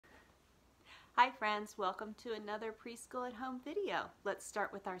Hi friends, welcome to another preschool at home video. Let's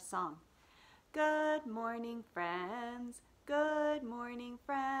start with our song. Good morning friends, good morning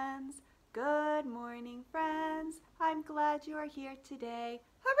friends, good morning friends. I'm glad you are here today.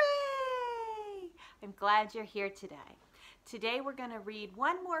 Hooray! I'm glad you're here today. Today we're going to read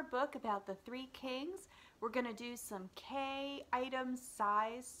one more book about the three kings. We're going to do some K item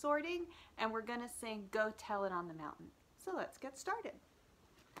size sorting, and we're going to sing Go Tell It on the Mountain. So let's get started.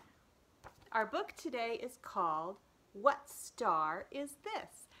 Our book today is called What Star Is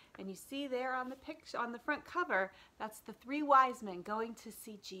This? And you see there on the picture, on the front cover, that's the three wise men going to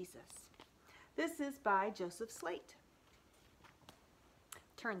see Jesus. This is by Joseph Slate.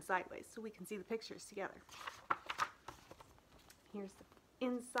 Turn sideways so we can see the pictures together. Here's the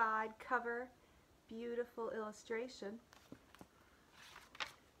inside cover, beautiful illustration.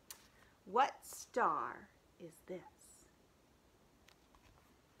 What star is this?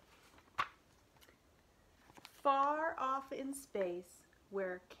 Far off in space,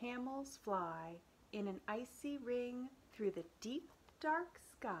 where camels fly in an icy ring through the deep, dark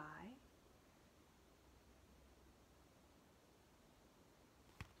sky,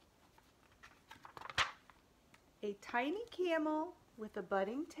 a tiny camel with a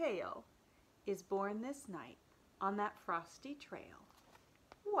budding tail is born this night on that frosty trail.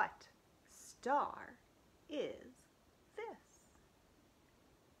 What star is this?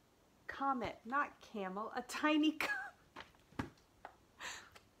 Comet, not camel, a tiny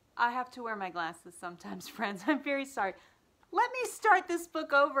I have to wear my glasses sometimes, friends. I'm very sorry. Let me start this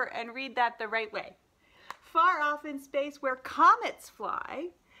book over and read that the right way. Far off in space where comets fly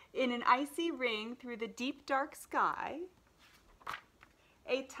in an icy ring through the deep dark sky,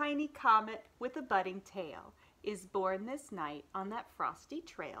 a tiny comet with a budding tail is born this night on that frosty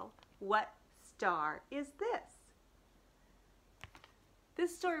trail. What star is this?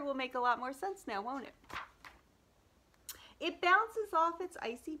 This story will make a lot more sense now, won't it? It bounces off its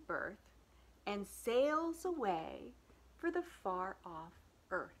icy berth and sails away for the far-off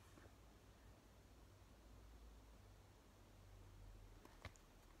earth.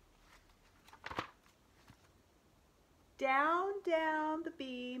 Down, down the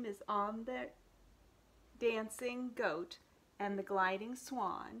beam is on the dancing goat and the gliding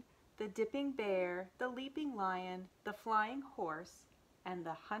swan, the dipping bear, the leaping lion, the flying horse, and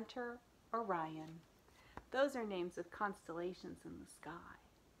the hunter Orion. Those are names of constellations in the sky.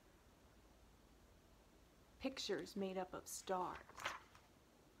 Pictures made up of stars.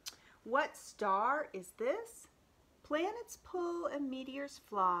 What star is this? Planets pull and meteors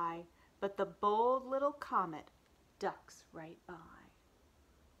fly, but the bold little comet ducks right by.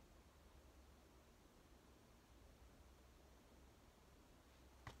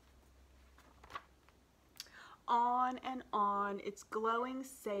 On and on its glowing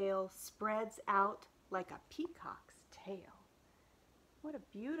sail spreads out like a peacock's tail. What a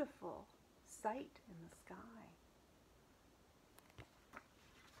beautiful sight in the sky.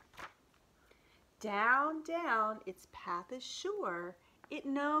 Down, down, its path is sure. It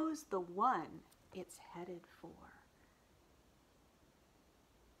knows the one it's headed for.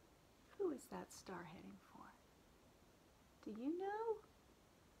 Who is that star heading for? Do you know?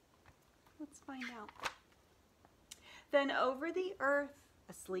 Let's find out. Then over the earth,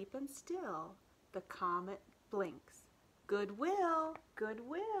 asleep and still, the comet blinks. Goodwill,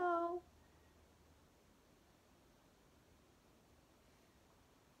 goodwill.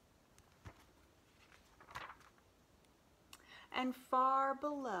 And far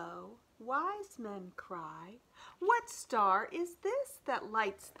below, wise men cry, what star is this that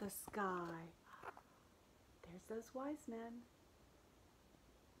lights the sky? There's those wise men.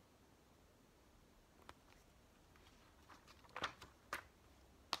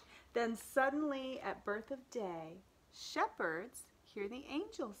 Then suddenly at birth of day, shepherds hear the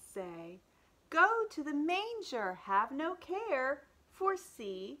angels say, go to the manger, have no care, for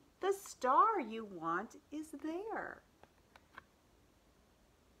see, the star you want is there.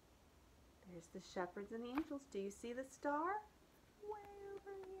 There's the shepherds and the angels. Do you see the star? Way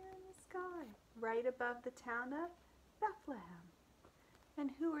over here in the sky, right above the town of Bethlehem.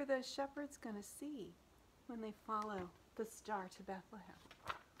 And who are those shepherds going to see when they follow the star to Bethlehem?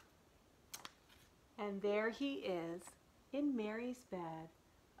 And there he is, in Mary's bed,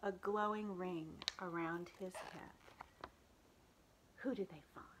 a glowing ring around his head. Who do they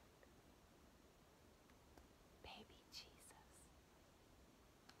find? Baby Jesus.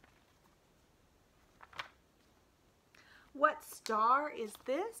 What star is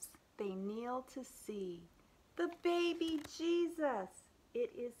this? They kneel to see. The baby Jesus,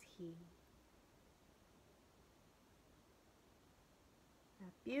 it is he.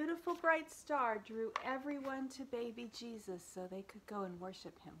 At Beautiful bright star drew everyone to baby Jesus so they could go and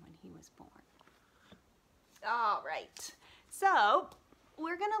worship him when he was born. All right, so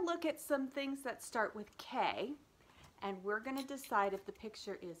we're going to look at some things that start with K, and we're going to decide if the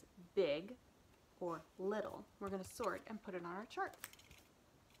picture is big or little. We're going to sort and put it on our chart.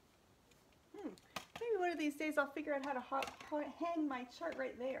 Maybe one of these days I'll figure out how to hang my chart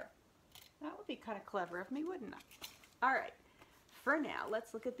right there. That would be kind of clever of me, wouldn't it? All right, for now,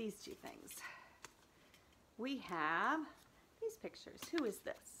 let's look at these two things. We have these pictures. Who is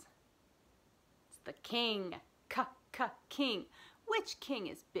this? It's the king. King. Which king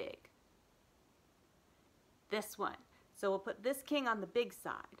is big? This one. So we'll put this king on the big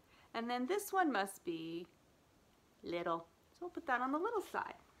side. And then this one must be little. So we'll put that on the little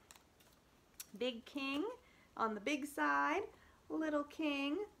side. Big king on the big side. Little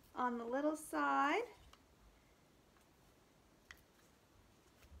king on the little side.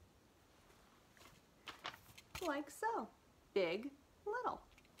 Like so. Big, little.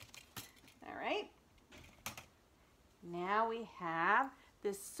 All right. Now we have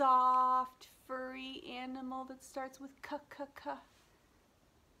this soft, furry animal that starts with k.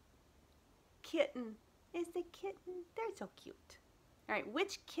 Kitten. Is the kitten? They're so cute. All right,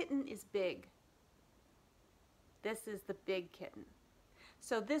 which kitten is big? This is the big kitten.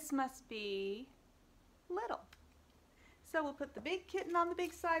 So this must be little. So we'll put the big kitten on the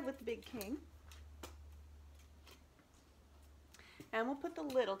big side with the big king. And we'll put the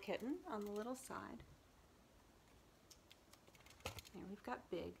little kitten on the little side. And we've got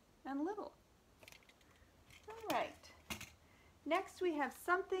big and little. All right. Next we have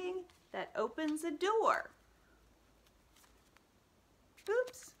something that opens a door.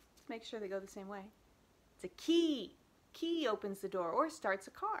 Oops. Make sure they go the same way. It's a key. Key opens the door or starts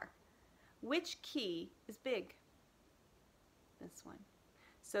a car. Which key is big? This one.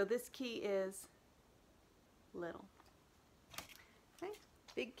 So this key is little. Okay.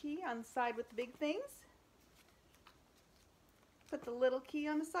 Big key on the side with the big things. Put the little key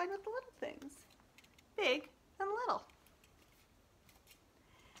on the side with the little things. Big and little.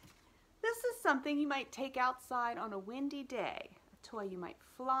 This is something you might take outside on a windy day. A toy you might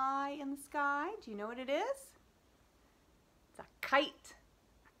fly in the sky. Do you know what it is? It's a kite.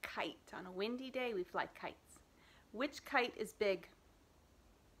 A kite. On a windy day we fly kites. Which kite is big?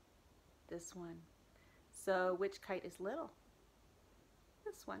 This one. So which kite is little?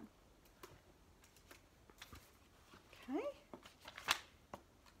 This one. Okay.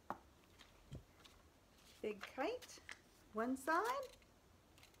 Big kite, one side.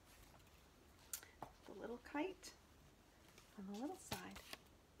 The little kite on the little side.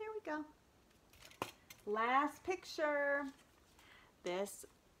 There we go. Last picture. This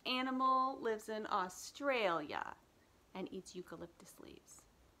animal lives in Australia and eats eucalyptus leaves.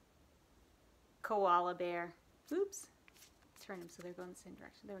 Koala bear. Oops. Turn them so they're going the same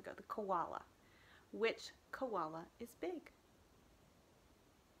direction. There we go. The koala. Which koala is big?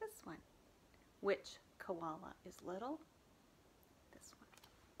 This one. Which koala is little? This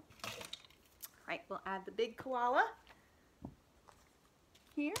one. All right, we'll add the big koala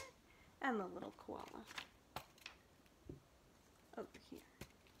here and the little koala over here.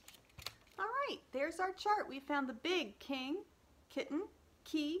 All right, there's our chart. We found the big king, kitten,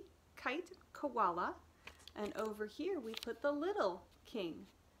 key, kite, koala, and over here we put the little king,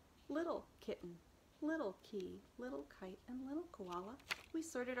 little kitten, little key, little kite, and little koala. We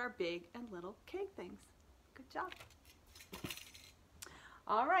sorted our big and little K things. Good job.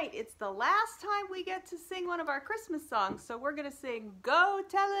 All right, it's the last time we get to sing one of our Christmas songs, so we're going to sing Go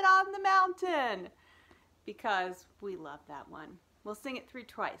Tell It on the Mountain because we love that one. We'll sing it through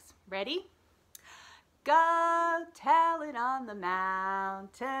twice. Ready? Go tell it on the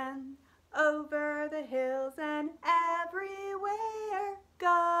mountain, over the hills and everywhere.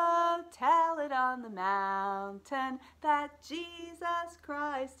 Go tell it on the mountain that Jesus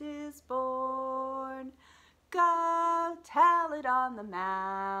Christ is born. Go tell it on the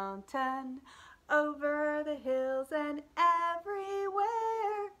mountain, over the hills and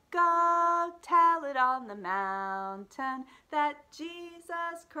everywhere. Go tell it on the mountain that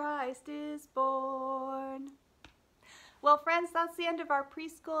Jesus Christ is born. Well, friends, that's the end of our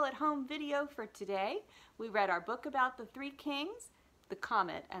preschool at home video for today. We read our book about the three kings, the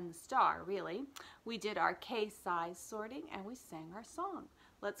comet and the star, really. We did our K size sorting and we sang our song.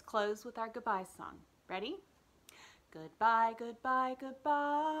 Let's close with our goodbye song. Ready? Goodbye, goodbye,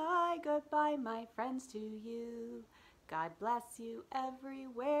 goodbye, goodbye, my friends, to you. God bless you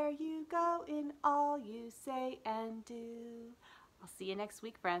everywhere you go, in all you say and do. I'll see you next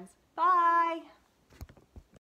week, friends. Bye!